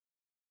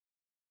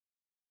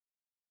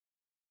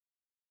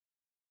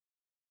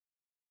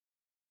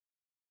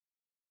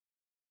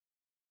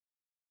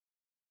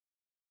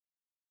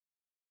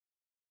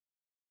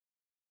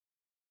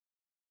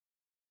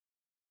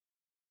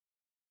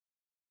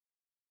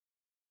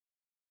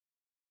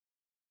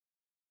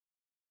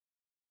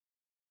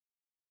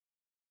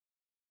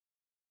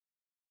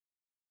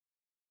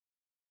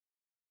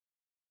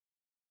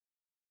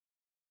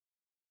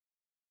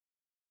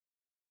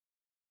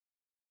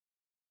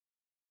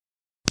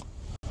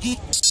Yeah,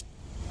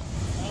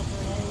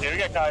 we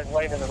got guys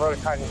laying in the road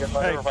trying to get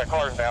run over by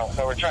cars now,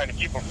 so we're trying to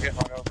keep them from getting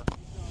run over.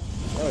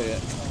 Oh, yeah.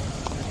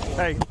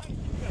 Hey,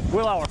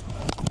 Will Hour.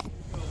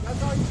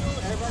 That's all you do.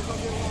 Everybody's going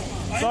to get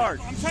along. Sarge.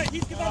 I'm trying.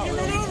 He's about to get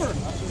run over.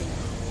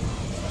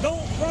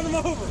 Don't run him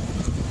over.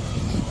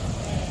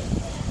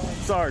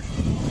 Sarge.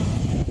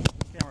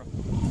 Camera.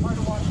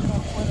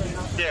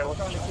 Yeah, We're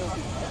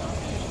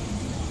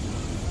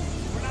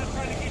not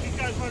trying to get these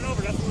guys run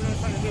over. That's what we're not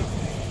trying to do.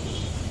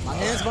 My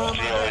hands behind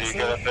my back. you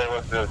get up there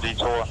with the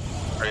detour,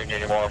 or you need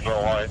any more for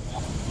a white.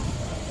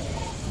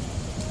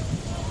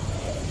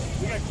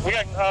 We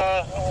got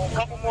a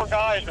couple more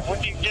guys. If we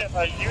can get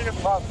a unit,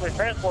 possibly a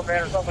transport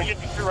van or something, we get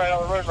these two right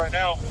on the road right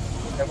now,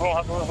 and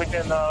we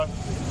can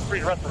free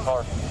the rest of the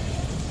cars.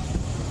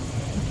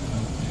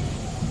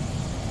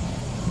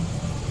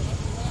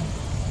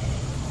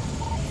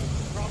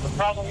 The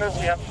problem is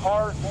we have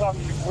cars stuck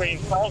between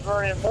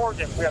Salisbury and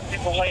Morgan. We have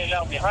people laying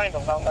down behind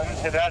them. Now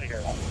let's get out of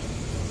here. Yeah,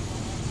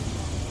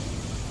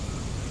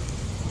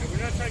 we're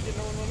not trying to get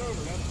no one run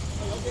over.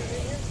 That's Okay,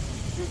 in here?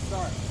 Good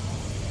start.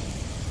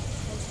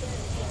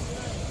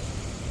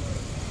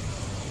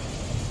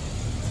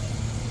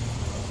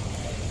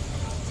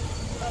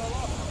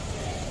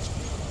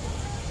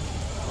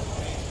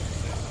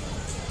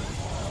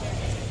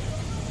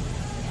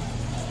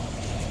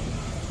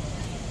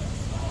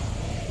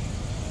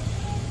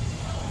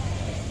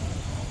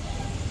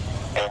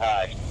 Hey,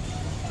 hi.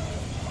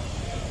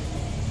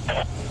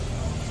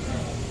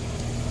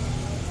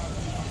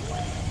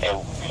 And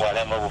while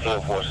that mobile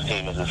field force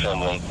team is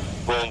assembling,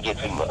 we're going to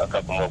get a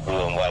couple more blue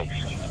and whites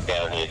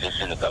down here,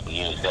 just in a couple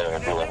units that are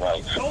in blue and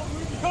whites. don't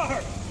move the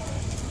car.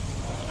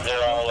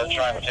 They're all at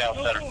Triangle Town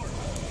Center.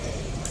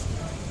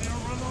 They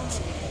don't run over.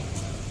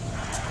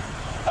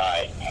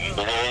 Alright. Is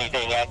there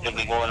anything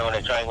actively going on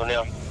at Triangle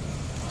now?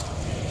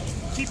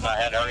 Keep I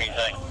hadn't heard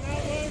anything.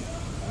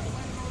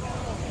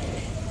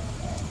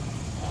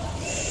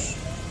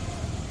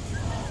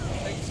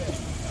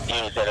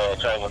 Units at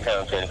Triangle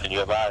Town Center, can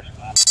you advise?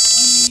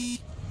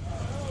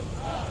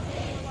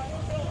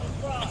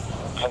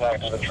 Come back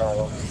to the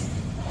Triangle.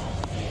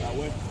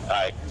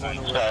 Alright,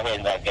 start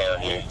heading back down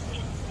here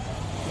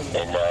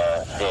and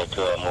head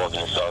to Morgan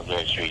and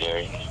Salisbury Street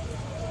area.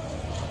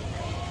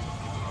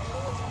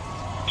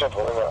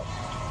 Simple, yeah.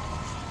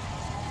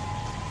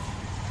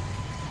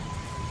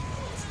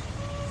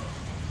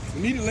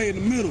 We need to lay in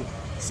the middle,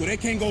 so they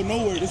can't go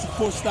nowhere. This is a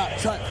four-stop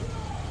traffic.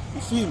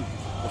 You see me?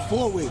 A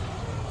four-way.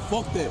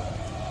 Fuck that.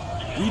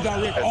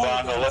 Redirect Hey, all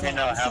Bronco, of let them. me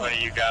know how many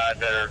of you guys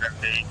that are going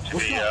to need to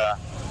be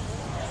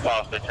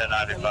possibly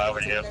 1095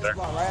 when you get up there.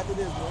 Right after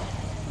this, bro.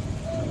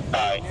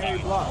 Alright. Every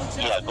block.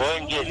 Yeah, go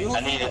ahead and get, We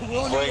don't need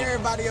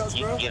everybody else,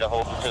 you bro. can get a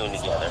whole platoon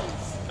together.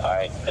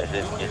 Alright, because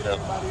it's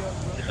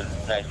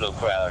a nice little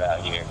crowd out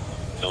here.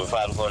 So we're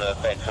probably going to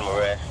affect some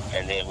arrests,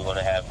 and then we're going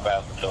to have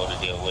crowd control to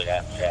deal with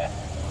after that.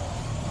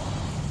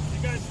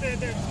 You guys stand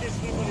there in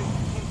case nobody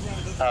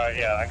comes around.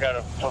 Yeah, I got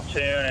a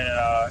platoon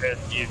and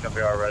SQ is going to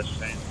be our arrest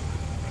scene.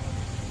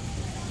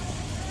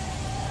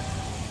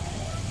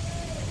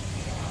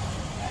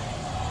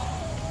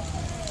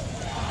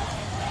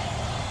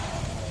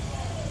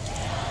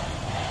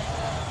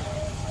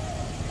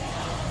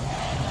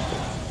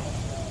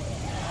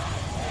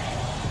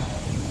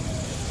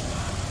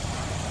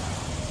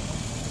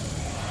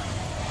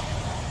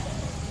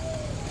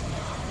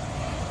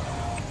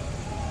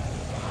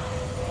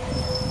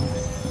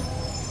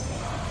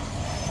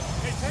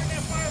 Hey, turn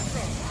that fire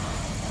truck.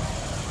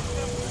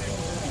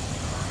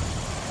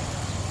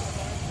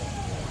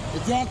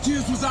 If y'all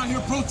kids was out here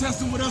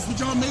protesting with us, would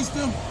y'all mace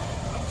them?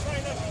 I'm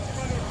trying not to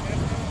run over,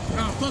 man.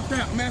 Nah, fuck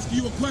that. I'm asking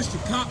you a question,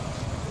 cop.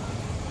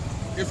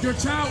 If your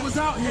child was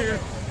out here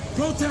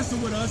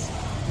protesting with us,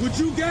 would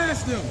you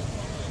gas them?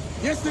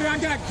 Yesterday I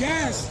got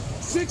gassed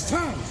 6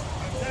 times.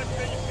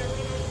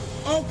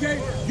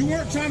 Okay, you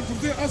weren't trying to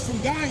prevent us from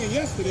dying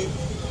yesterday.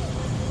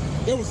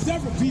 There were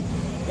several people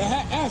that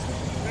had asthma.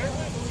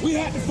 We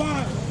had to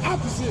find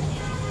opposite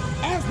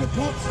asthma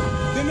pumps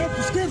than their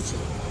prescription.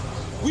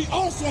 We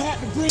also had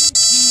to bring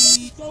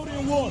soda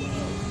and water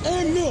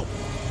and milk.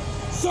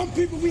 Some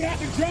people we had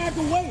to drag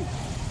away,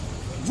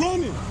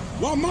 running,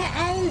 while my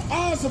own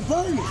eyes are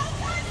burning.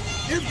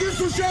 If this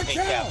was your Hey,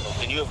 child, Capital,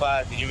 can you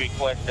advise, can you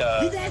request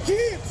you got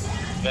kids.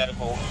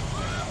 medical?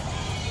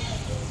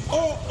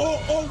 Or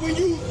when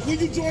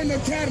you join the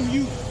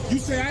academy, you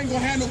say I ain't gonna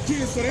have no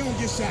kids so they don't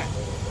get shot.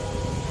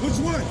 Which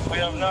one? We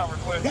have not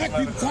requested Black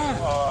people time.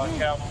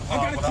 I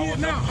got a kid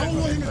now. I don't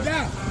want him to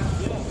die.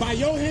 By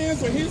your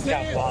hands or his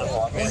hand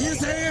or his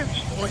hand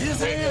or his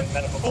hand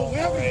or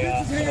wherever the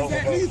bitch's hands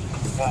at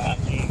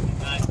neither.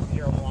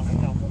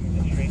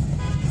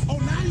 Oh,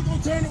 now you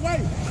gonna turn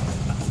away.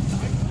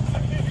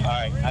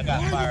 Alright, I got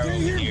Now you fire can't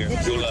over hear me, here.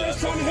 but you were just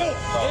trying to help.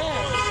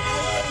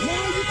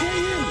 Now you can't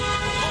hear me.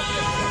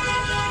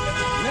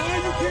 Now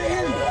you can't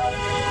hear me.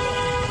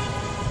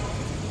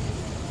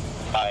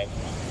 Alright,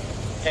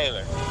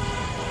 Taylor,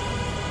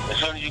 as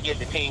soon as you get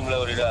the team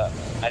loaded up,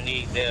 I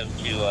need them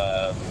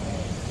to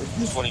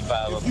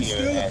 25 up if you here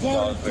still a at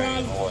part of the Salisbury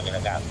and problem- Morgan.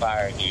 I got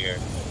fire here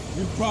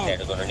You're the that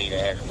problem. are going to need an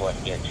escort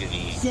to get to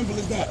the Simple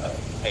as that.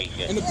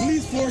 patient. And the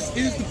police force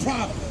is the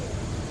problem.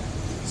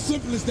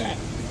 Simple as that.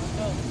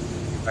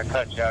 I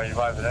cut you out. You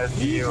buy an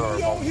You SDU or a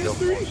know home field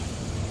history.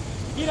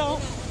 force? You know,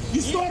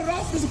 You started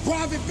off as a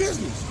private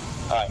business.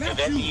 All right, Not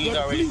if you, SDU's but the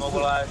already police force.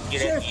 mobilized,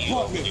 get Sheriff's SDU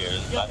over Department. here.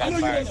 I I got know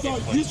you fired guys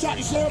saw, you shot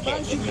the sheriff,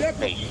 I shoot the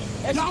deputy.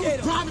 Y'all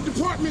was private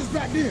departments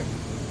back then.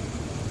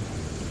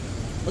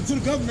 Until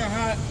the government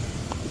hired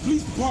the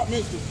police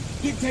departments to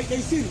dictate their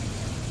city.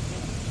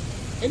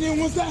 And then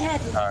once that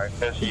happened, All right,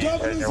 the SDU taking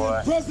governors your way.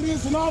 and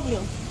presidents and all of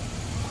them,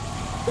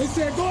 they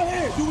said, go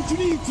ahead, do what you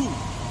need to.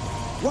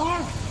 Why?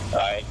 All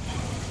right.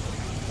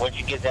 Once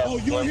you get that Oh,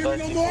 you one don't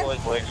hear me bus no more?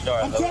 deployed, go ahead and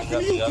start I'm loading talking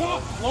up to you, the other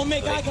cop. one. Won't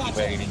make so eye they can be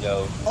contact. ready to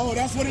go. Oh,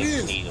 that's what it if you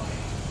is. need 'em.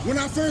 When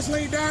I first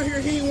laid down here,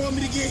 he didn't want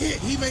me to get hit.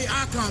 He made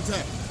eye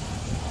contact.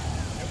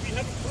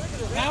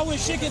 Now when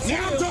shit gets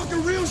Now I'm real.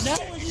 talking real Now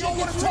shit. when You shit don't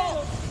want gets to talk.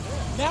 real.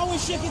 Now when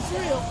shit gets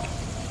real.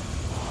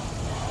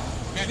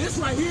 And this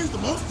right here is the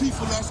most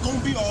peaceful that's going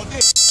to be all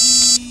day.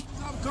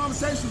 Have a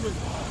conversation with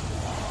me.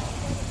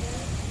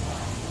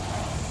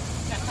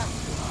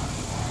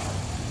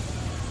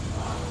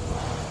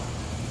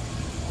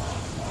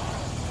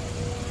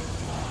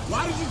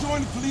 Why did you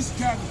join the police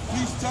academy?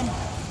 Please tell me.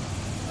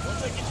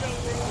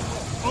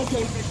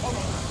 Okay, hold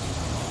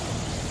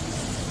on.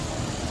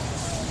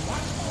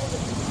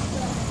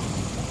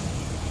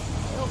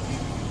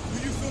 Do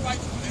you feel like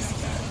the police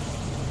academy?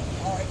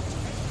 All right.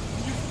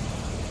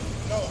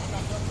 No, I'm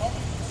not done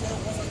talking. You said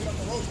once I get up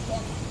the road, you're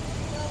talking.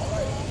 All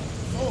right.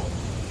 So,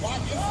 why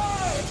is it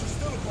that you're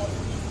still a part of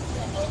the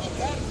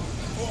academy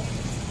or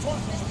police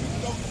department, even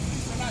though the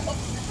police are not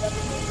helping you?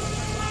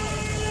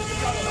 You're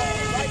trying to help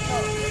them right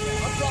now.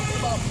 I'm talking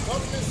about the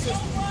government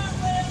system.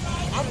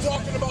 I'm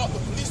talking about the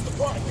police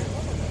department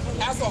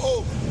as a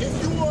whole. If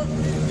you were,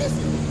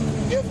 listen,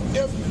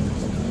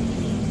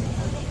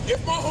 if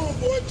my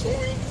homeboy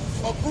joined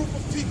a group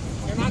of people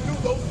and I knew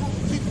those group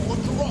of people were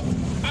corrupt,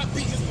 I'd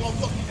beat his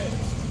motherfucking ass.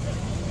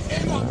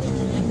 And I'd beat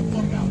him the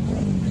fuck out.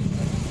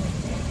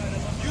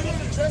 You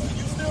didn't address it,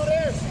 you still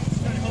there.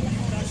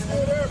 You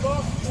still there,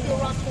 boss. You still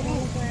rocking the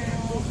roof.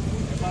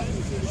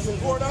 You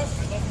support us?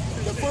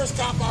 The first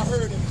cop I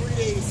heard in 3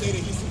 days say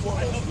that he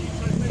supports us.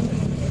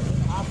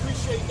 I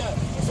appreciate that.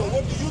 So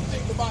what do you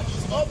think about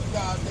these other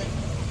guys that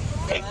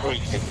Hey,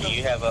 Priest, do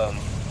you have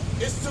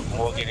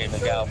Morgan and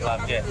McGowan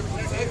popped yet?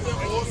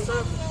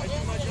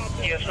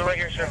 Yes, sir, right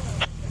here, sir.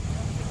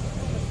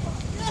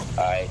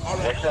 Alright,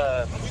 let's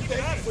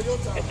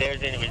if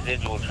there's any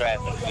residual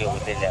traffic still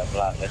within that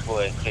block, let's go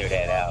ahead and clear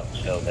that out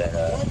so that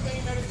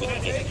we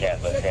can get the cat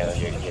bus down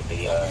here to get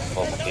the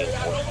mobile field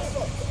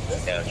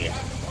force down here.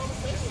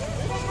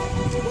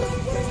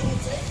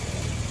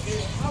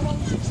 How long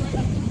did you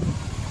train?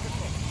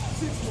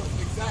 6 months,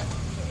 exactly.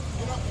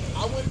 You know,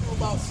 I went through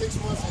about 6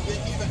 months, and then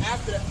even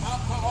after that, how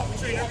often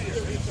do you have to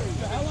get retrained?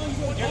 How long you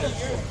going to every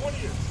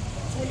year?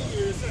 20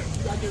 years.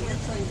 You got to get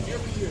retrained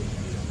every year.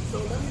 So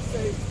let me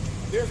say,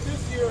 there's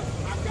this year,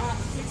 I got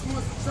 6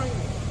 months of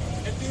training,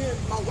 and then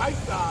my wife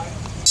died.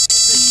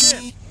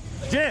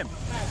 Jim.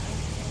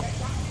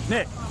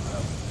 Nick.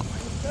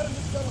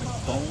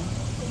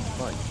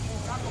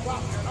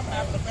 I'm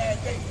having a bad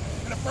day.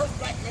 And the first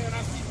black man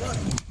I see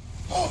running,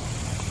 oh,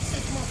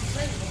 6 months of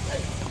training,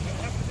 okay.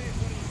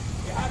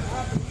 It hasn't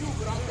happened to you,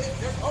 but I bet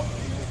there's other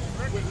people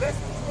with less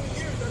than 20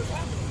 years that have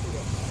happened to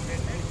us.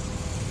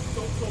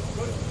 So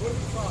what is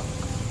the problem?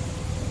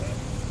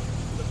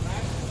 The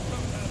passion?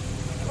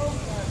 No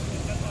passion.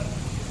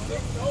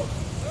 No,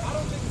 I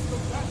don't think it's no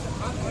passion.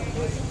 I think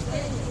it's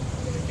training.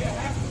 It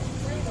has to be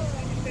training.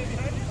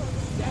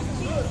 That's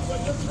good, but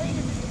your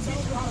training is to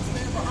teach you how to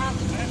stand behind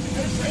me.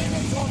 Your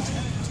training taught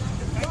you.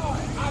 God,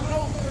 I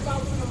know because I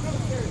was in the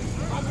military.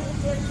 My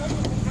military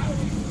training taught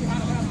me how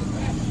to have a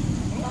passion.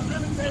 My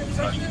military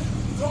training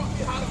taught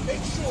me how to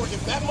make sure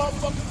if that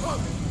motherfucker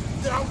comes,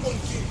 then I'm going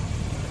to get it.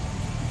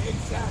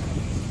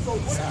 Exactly. So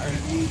what do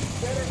you need?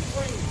 Better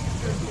training.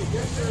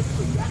 Yes, sir. This is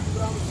exactly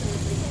what I was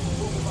saying.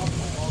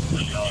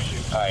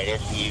 Alright,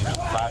 SU.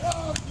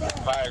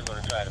 Fire's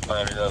going to try to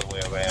find another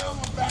way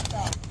around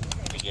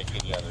to get to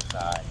the other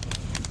side.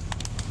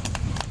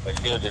 But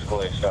still just go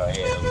ahead and start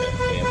heading over to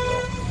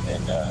Fayetteville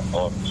and,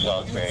 or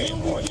Salisbury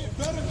and Morgan. Get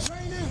better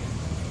training,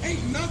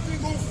 ain't nothing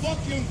gonna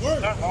fucking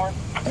work.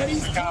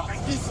 These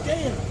cops is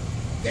scared.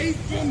 They've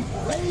been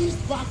raised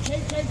by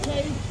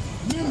KKK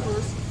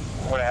members.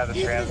 I'm going to have the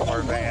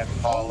transport van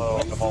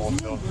follow the mobile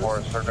field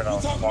force. They're going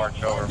to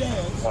march over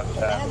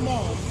 110.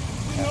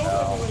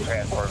 And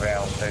transport van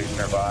will stay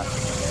nearby.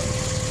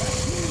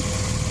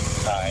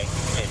 Alright,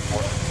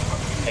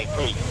 hey,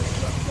 Priest.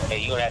 Hey,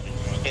 you're going to have to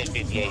spend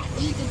 58.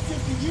 Even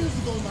 50 years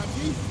ago, my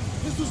G.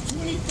 This was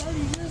 20,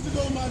 30 years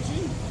ago, my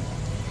G.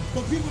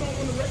 But people don't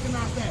want to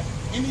recognize that.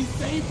 And these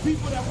same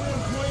people that we're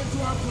employing to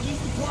our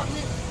police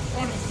department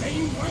are the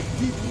same white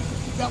people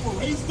that were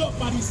raised up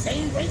by these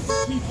same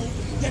racist people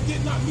that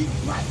did not meet a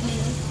black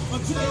man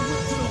until they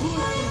went to the hood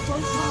for the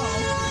first time,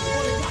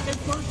 or they got their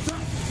first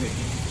traffic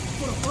ticket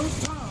for the first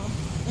time,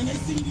 and they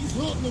see these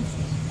hoodlums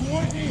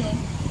going ham,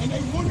 and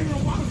they wondering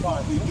why the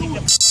fuck we do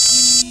it.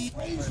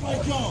 Raised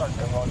like y'all.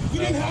 We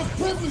didn't have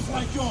privilege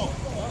like y'all.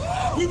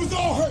 We was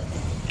all hurt.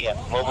 Yeah,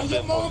 While mobile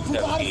your mom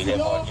vehicle provided for that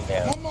y'all, margin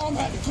down. my mom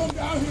had to come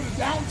down here to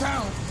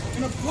downtown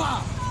and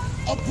apply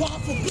for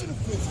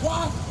benefits.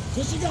 Why?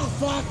 Because she got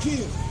 5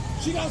 kids.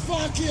 She got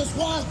 5 kids.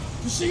 Why?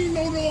 Because she didn't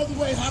know no other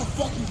way how to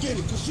fucking get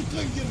it. Because she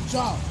couldn't get a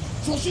job.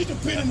 So she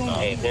depended on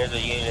Hey, it. there's a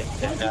unit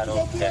that's not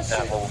mobile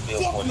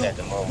vehicle force at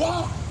the moment.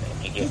 Why?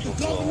 You get to a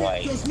blue and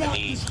white. I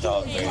need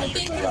Salisbury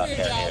Street block down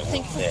there.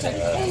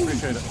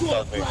 Salisbury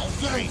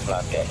Street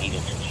block at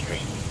Edenton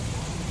Street.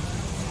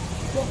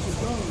 Fucking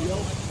done, yo.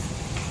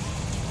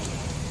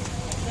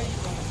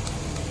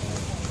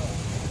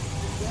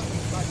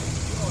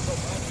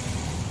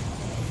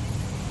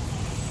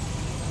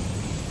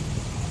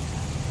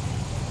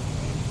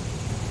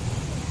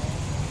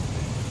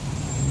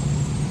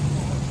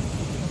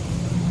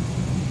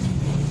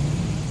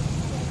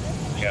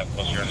 Yeah,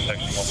 what's your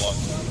intersection? What block?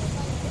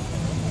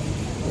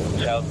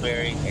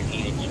 Salisbury and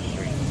Edenton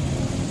Street.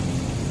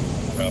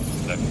 Route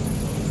 6.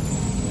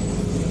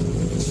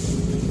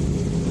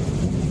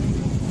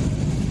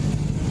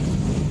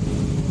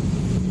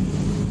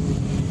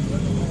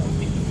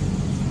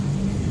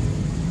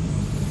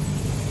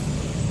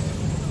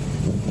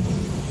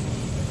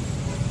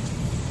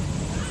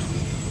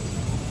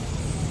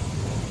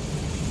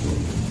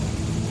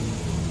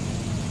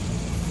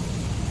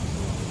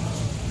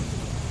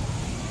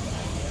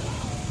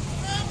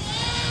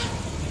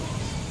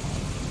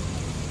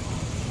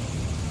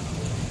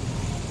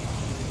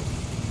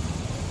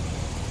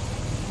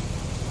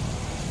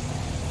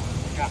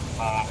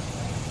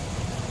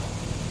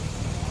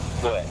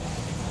 Go ahead.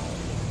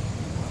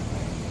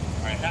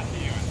 Alright, that to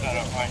you is set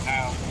up right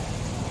now.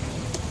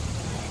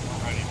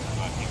 We're ready for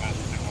my team at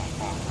 6 on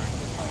top, right?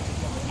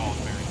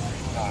 Salisbury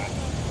Street side.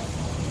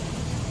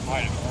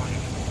 Right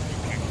important, you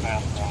can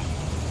pass on.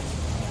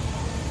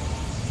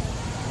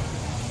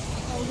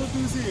 Oh, look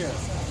who's here.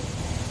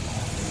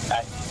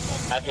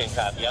 I can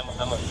copy. I'm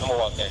gonna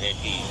walk down there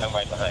to you. I'm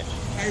right behind you.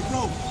 Hey,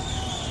 bro.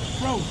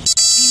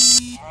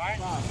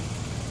 Alright.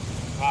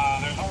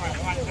 There's only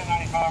one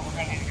 1095. We're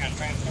going to need to get a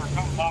transfer.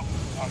 Comes up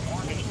on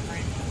Morgan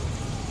Street.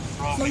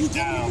 So you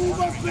told me to move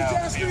us, bitch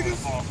ass niggas?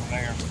 From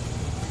there.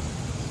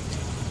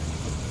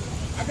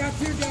 I got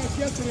tear gas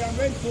yesterday. I'm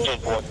ready for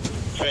it.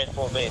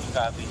 Transport base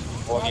copy.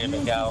 Morgan and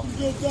McDowell.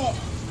 Built up.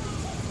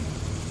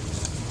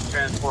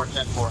 Transport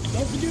 10-4.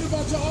 Don't forget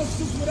about your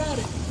officers without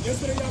it.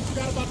 Yesterday y'all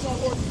forgot about your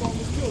horses on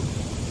this killed.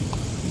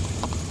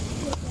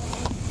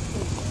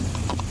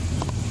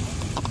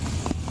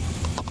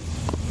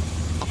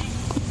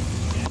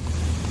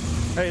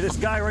 Hey, this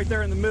guy right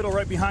there in the middle,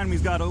 right behind me,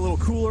 he's got a little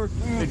cooler.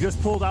 They just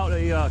pulled out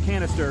a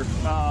canister.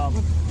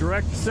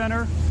 Direct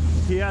center.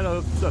 He had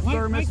a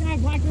thermos.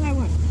 Black and I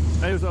went.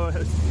 It was a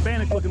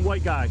Hispanic-looking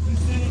white guy. You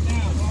set it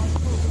down.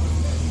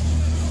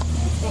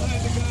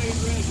 Behind the guy in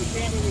red. The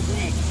camera was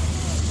red.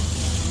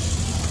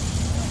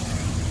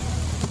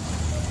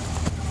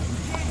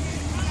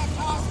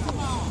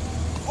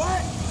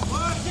 What?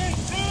 What? Get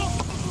down.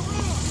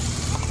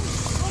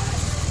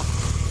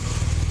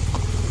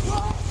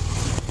 What?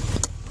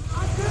 I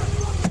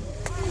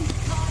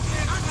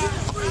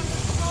can't breathe.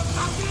 I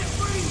can't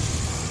breathe.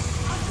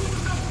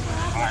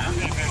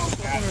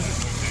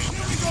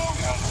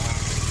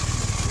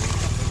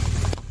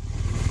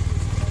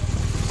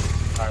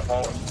 Alright,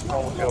 hold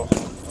the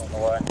on the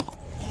way.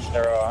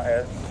 They're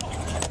at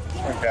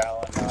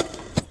McDowell and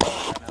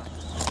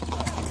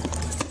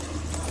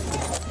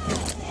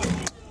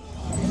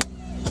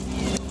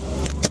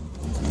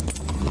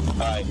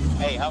Alright.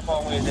 Hey, how far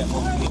away is that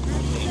mobile vehicle?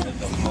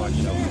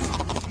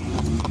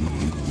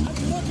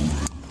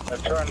 they're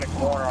turning the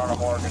corner on a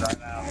Morgan right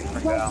now.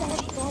 McDowell.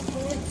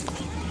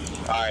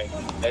 Alright.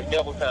 Let's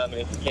double time it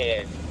if we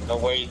can.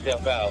 Don't wear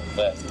yourself out,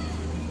 but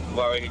we've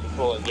already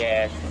deployed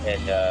gas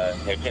and they're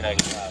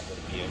 1095 with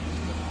a few.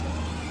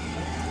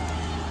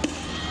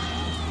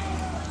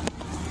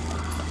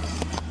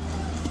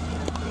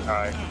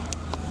 Alright.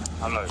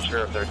 I'm not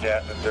sure if they're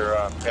got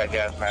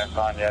gas masks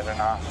on yet or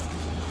not.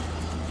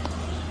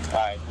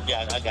 Alright,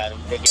 I got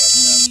them. They're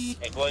gassed up.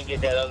 And go ahead and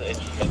get that other, if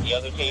the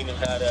other team is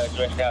not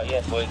dressed out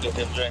yet, go ahead and get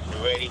them dressed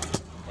and ready.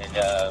 And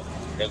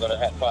they're going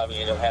to probably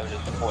end up having to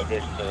support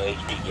this until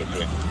HP gets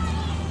here.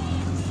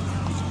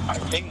 I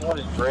think one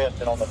is dressed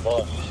and on the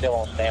bus, still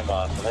on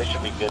standby, so they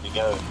should be good to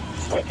go.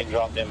 We can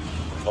drop them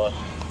from the bus.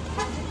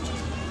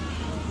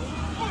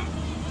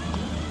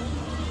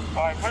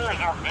 Alright, where is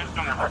our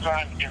victim? We're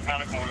trying to get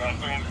medical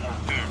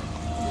transport too.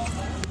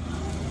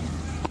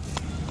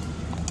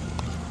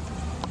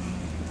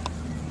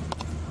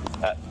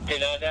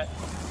 Deny that?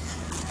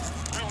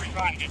 Where are we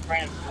trying to get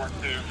transport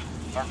to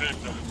our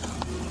victim?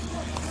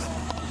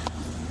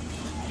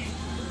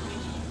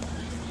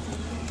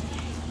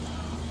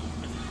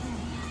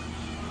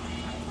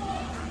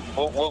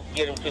 We'll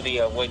get him to the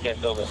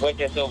Waytest over.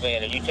 Waytest over, are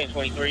you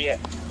 1023 yet?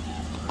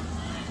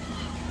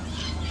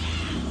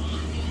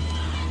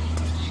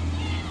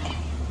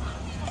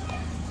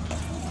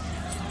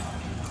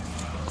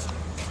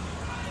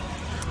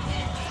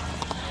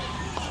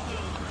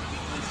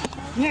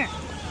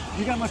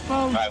 You got my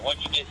phone? All right,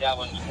 once you get that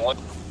one,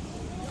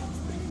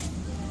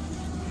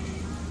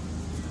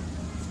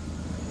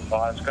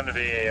 Well, it's going to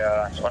be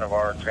it's one of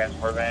our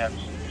transport vans.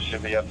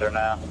 Should be up there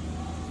now.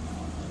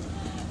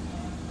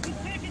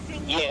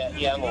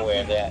 yeah, I'm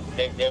aware of that.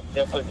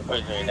 They're putting the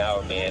prisoner in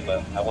our van,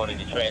 but I wanted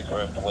to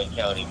transfer him to Wayne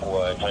County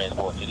for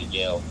transport to the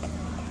jail.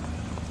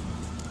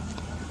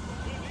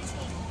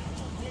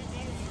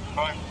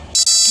 Fine.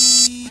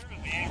 Where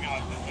does the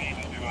ambulance need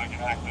to do I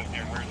can access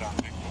here? Where's our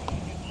fix?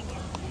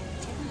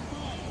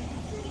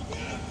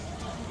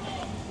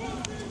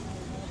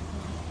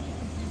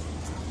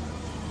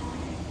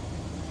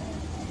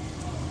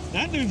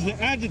 That dude's the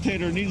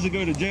agitator, needs to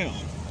go to jail.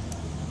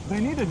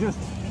 They need to just.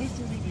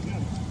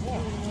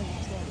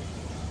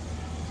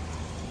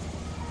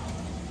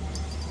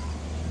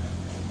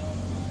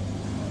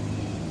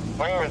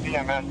 Where is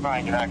EMS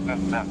trying to get access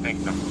to that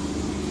victim?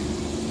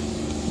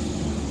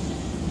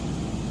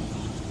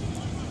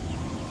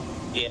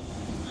 Yeah,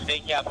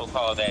 State Capitol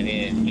called that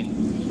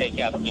in. State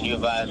Capitol, can you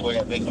advise where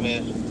that victim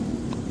is?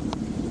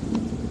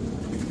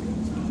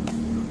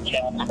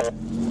 Capitol,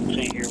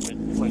 see here with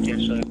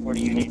this, where do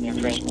you need their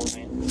transport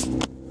van?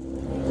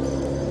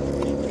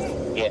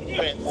 Yeah,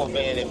 transport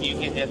van, if you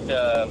can just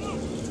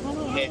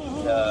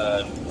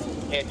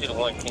head to the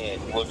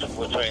 110, we'll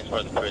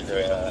transfer the prisoner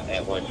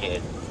at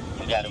 110.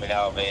 We got him in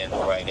our van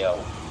right now.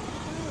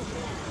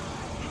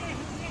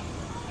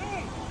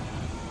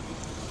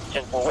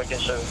 10-4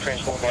 witness,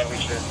 transport van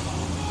reached there.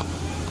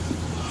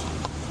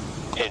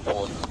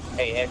 10-4.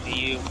 Hey,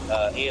 SEU,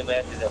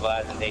 EMS is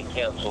advising they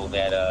canceled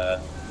that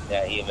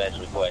EMS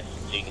request,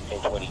 so you can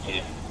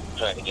 1022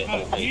 trying to get to the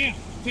Yeah, patient.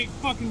 take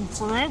fucking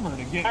forever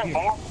to get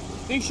here.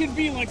 They should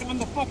be like on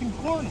the fucking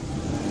corner.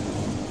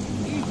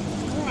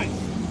 Jesus Christ.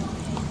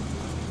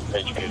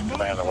 HQ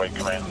command, the wait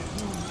command.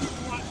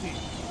 SWAT team.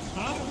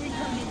 Huh? We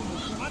turned into the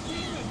SWAT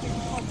team? It took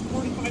us like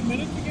 45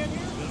 minutes to get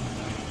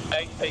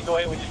here? Hey, go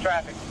ahead with your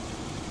traffic.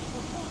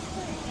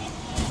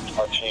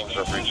 Our teams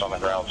are breached on the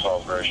ground,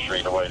 Salisbury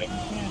Street, awaiting.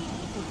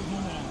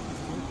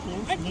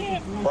 I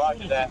can't.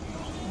 Roger that.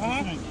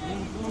 Huh?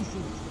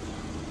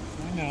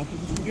 I know.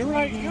 You're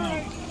right, you're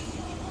right.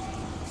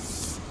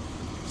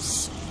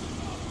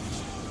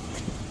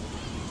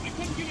 I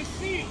couldn't get a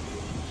seat. I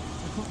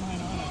put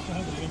mine on, I still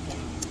have the info.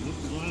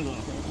 Lift the line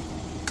off.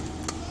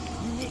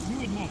 You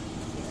would not.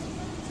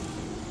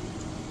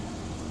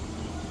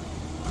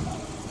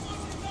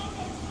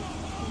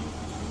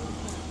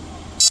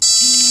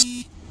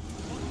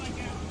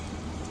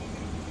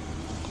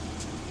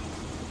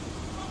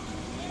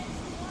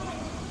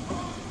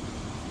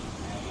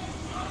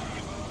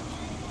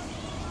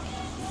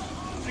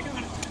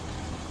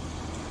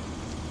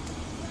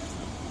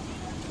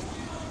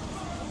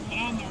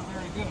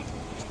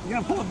 You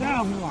gotta pull it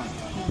down more.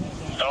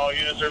 All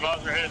units are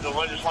about to head to the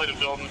legislative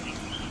building.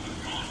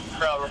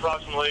 Crowd of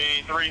approximately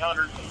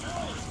 300.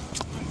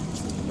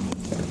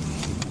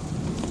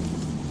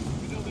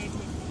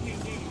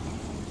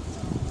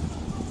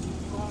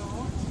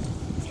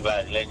 You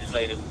got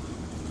legislative?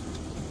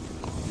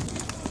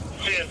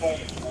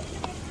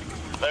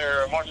 10-4.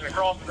 They're marching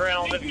across the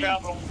ground at the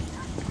Capitol.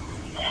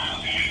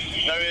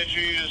 No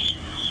issues,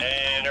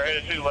 and they're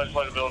headed to the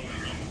legislative building.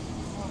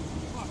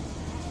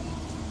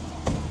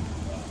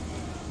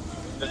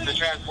 This is the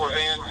transport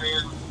van.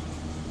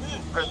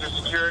 Prisoner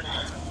secured.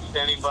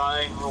 Standing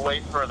by. We'll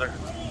wait further.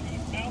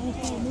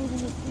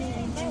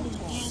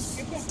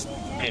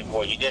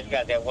 10-4. You just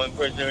got that one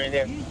prisoner in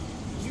there? You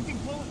can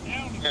pull it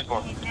down.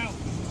 10-4.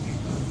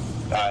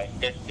 Alright,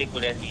 just stick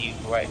with SEU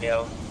for right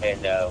now,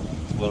 and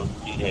we'll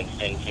do the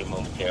exchange here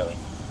momentarily.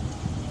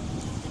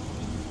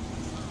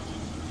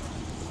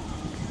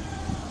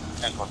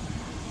 10-4.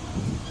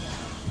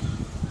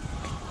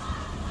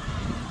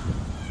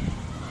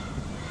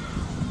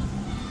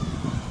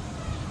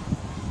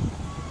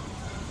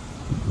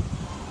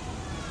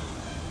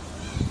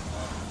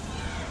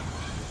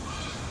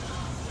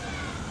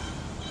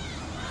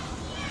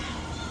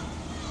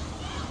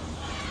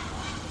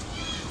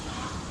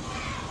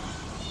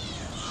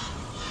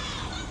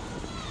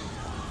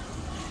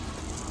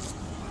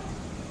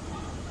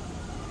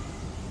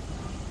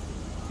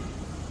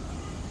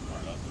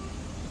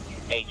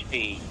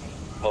 HP,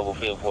 Mobile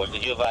Field Force.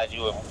 Did you advise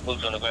you were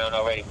boots on the ground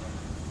already?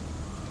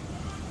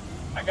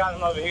 I got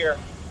them over here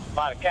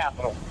by the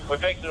Capitol. We're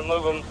fixing to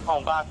move them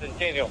on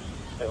Bicentennial.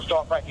 They'll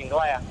start breaking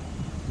glass.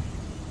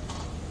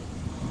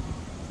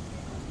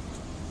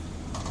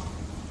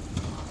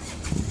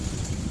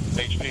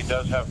 HP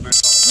does have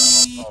boots on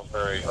the ground on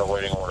Salisbury,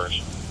 awaiting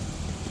orders.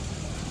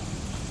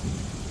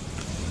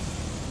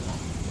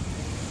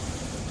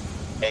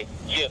 Hey,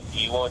 Chip, do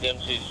you want them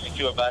to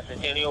secure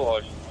Bicentennial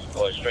or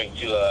straight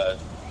to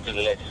the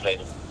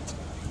legislative?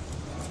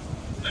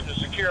 To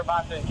secure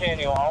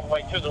Bicentennial all the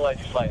way to the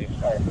legislative.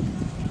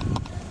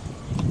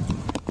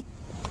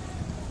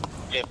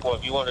 10-4,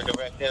 if you want to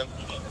direct them.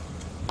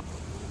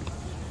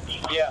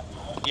 Yeah,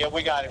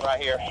 we got it right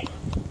here.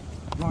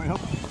 All right,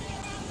 help.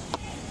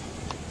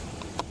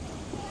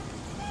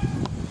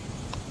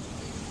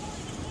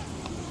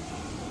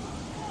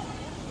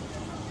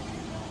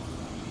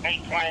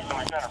 820, so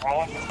we got it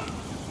rolling.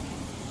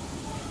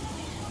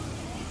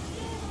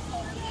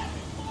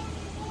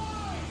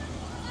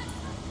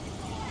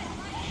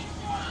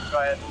 Go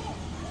ahead.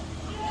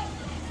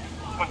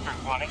 Put through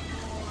 20.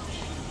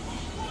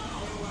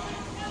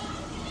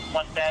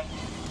 110.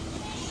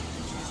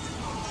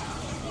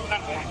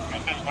 10 more.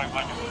 Got this by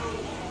budget.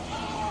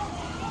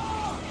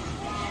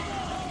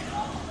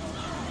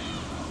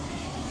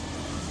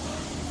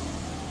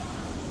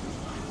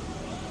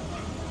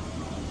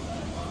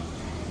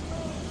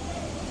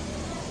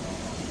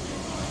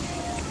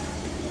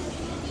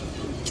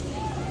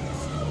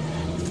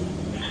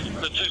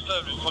 The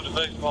 270s put the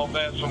baseball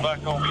bats from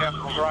back on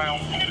Capitol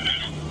ground.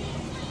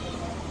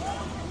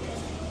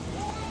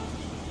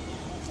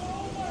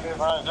 Yeah,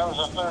 right. That was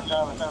the third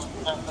time at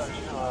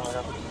 10:32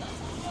 earlier.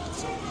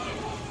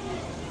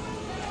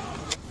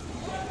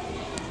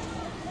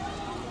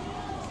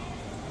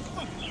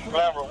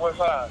 Remember, what's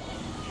that?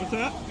 What's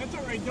that? That's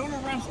all right. Don't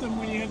arrest them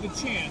when you have the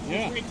chance.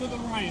 Yeah. Just wait till the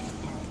riot.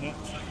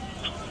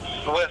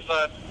 The west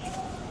side.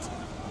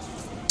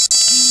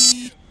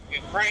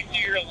 It's right to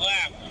your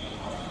left.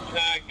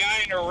 Guy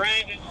in a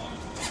red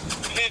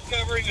head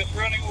covering is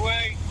running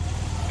away,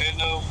 and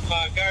the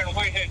guy in a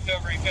white head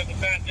covering got the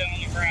bat down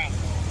on the ground.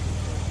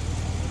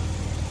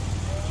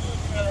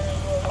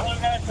 One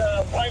had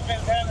the white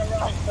bandana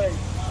around his face.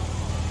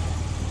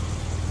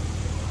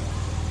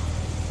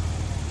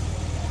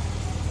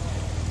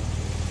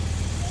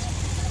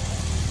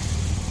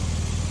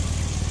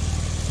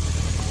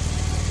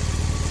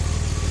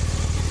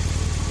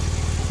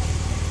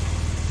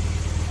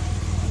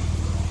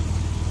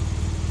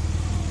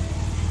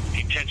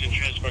 Detention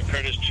transfer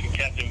Curtis to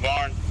Captain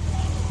Barn.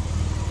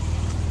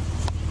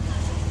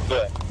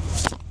 Good.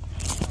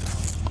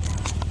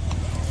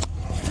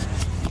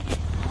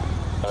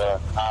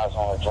 Eyes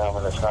on a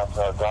gentleman that's got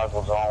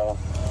goggles on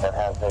that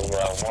has a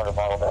water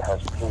bottle that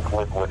has pink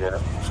liquid in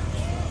it.